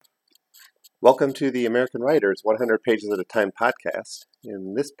Welcome to the American Writers 100 Pages at a Time podcast.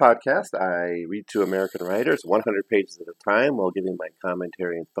 In this podcast, I read to American writers 100 pages at a time while giving my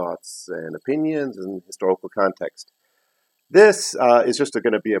commentary and thoughts and opinions and historical context. This is just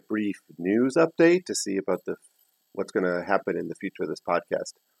going to be a brief news update to see about what's going to happen in the future of this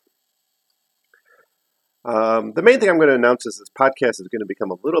podcast. The main thing I'm going to announce is this podcast is going to become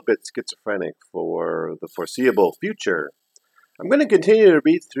a little bit schizophrenic for the foreseeable future. I'm going to continue to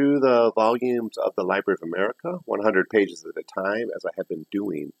read through the volumes of the Library of America, 100 pages at a time, as I have been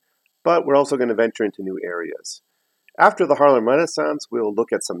doing, but we're also going to venture into new areas. After the Harlem Renaissance, we'll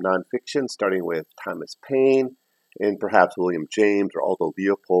look at some nonfiction, starting with Thomas Paine, and perhaps William James, or Aldo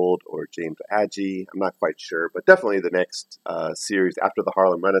Leopold, or James Agee. I'm not quite sure, but definitely the next series after the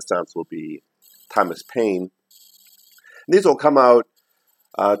Harlem Renaissance will be Thomas Paine. And these will come out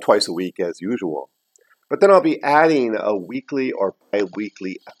twice a week as usual. But then I'll be adding a weekly or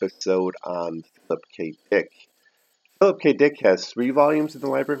bi-weekly episode on Philip K. Dick. Philip K. Dick has 3 volumes in the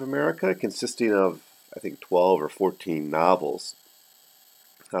Library of America, consisting of, I think, 12 or 14 novels.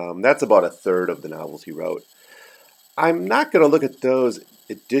 That's about a third of the novels he wrote. I'm not going to look at those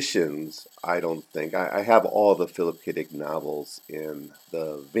editions, I don't think. I have all the Philip K. Dick novels in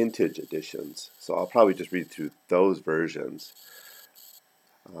the vintage editions, so I'll probably just read through those versions.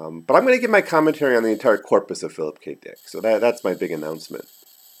 But I'm going to give my commentary on the entire corpus of Philip K. Dick, so that's my big announcement.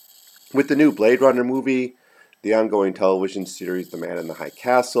 With the new Blade Runner movie, the ongoing television series The Man in the High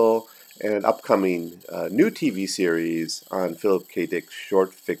Castle, and an upcoming new TV series on Philip K. Dick's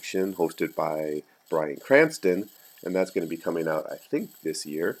short fiction hosted by Bryan Cranston, and that's going to be coming out, I think, this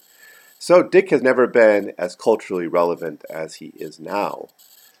year. So Dick has never been as culturally relevant as he is now.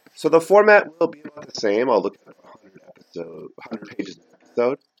 So the format will be about the same. I'll look at 100 pages an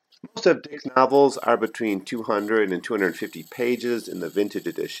episode. Most of Dick's novels are between 200 and 250 pages in the vintage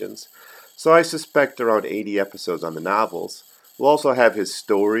editions, so I suspect around 80 episodes on the novels. We'll also have his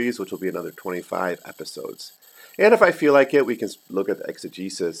stories, which will be another 25 episodes. And if I feel like it, we can look at the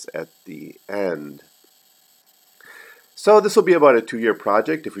exegesis at the end. So this will be about a 2-year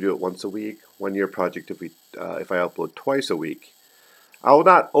project if we do it once a week, 1-year project if I upload twice a week. I will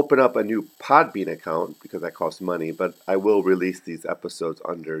not open up a new Podbean account because that costs money, but I will release these episodes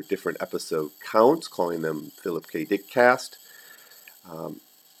under different episode counts, calling them Philip K. Dick Cast. And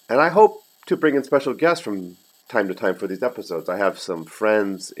I hope to bring in special guests from time to time for these episodes. I have some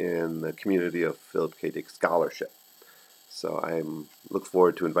friends in the community of Philip K. Dick scholarship. So I look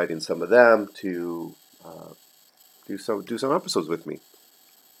forward to inviting some of them to do some episodes with me.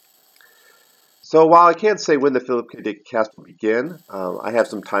 So while I can't say when the Philip K. Dick cast will begin, I have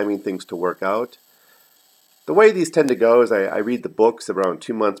some timing things to work out. The way these tend to go is I read the books around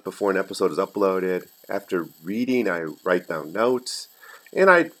 2 months before an episode is uploaded. After reading, I write down notes, and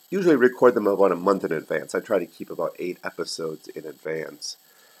I usually record them about a month in advance. I try to keep about 8 episodes in advance.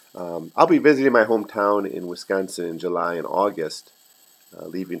 I'll be visiting my hometown in Wisconsin in July and August,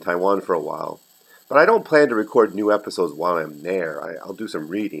 leaving Taiwan for a while. But I don't plan to record new episodes while I'm there. I'll do some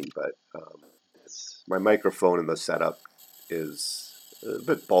reading, but my microphone in the setup is a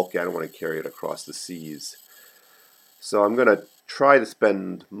bit bulky. I don't want to carry it across the seas. So I'm going to try to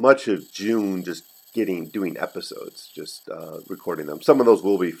spend much of June just doing episodes, just recording them. Some of those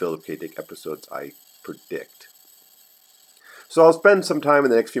will be Philip K. Dick episodes, I predict. So I'll spend some time in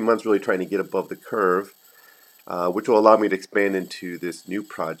the next few months really trying to get above the curve, which will allow me to expand into this new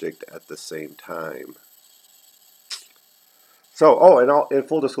project at the same time. So, in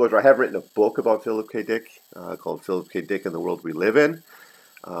full disclosure, I have written a book about Philip K. Dick called Philip K. Dick and the World We Live In,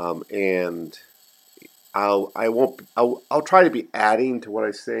 and I'll try to be adding to what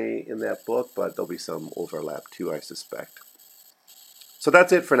I say in that book, but there'll be some overlap too, I suspect. So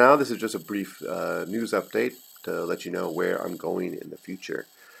that's it for now. This is just a brief news update to let you know where I'm going in the future.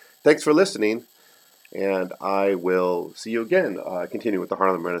 Thanks for listening, and I will see you again. Continue with the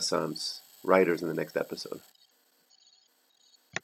Harlem Renaissance writers in the next episode.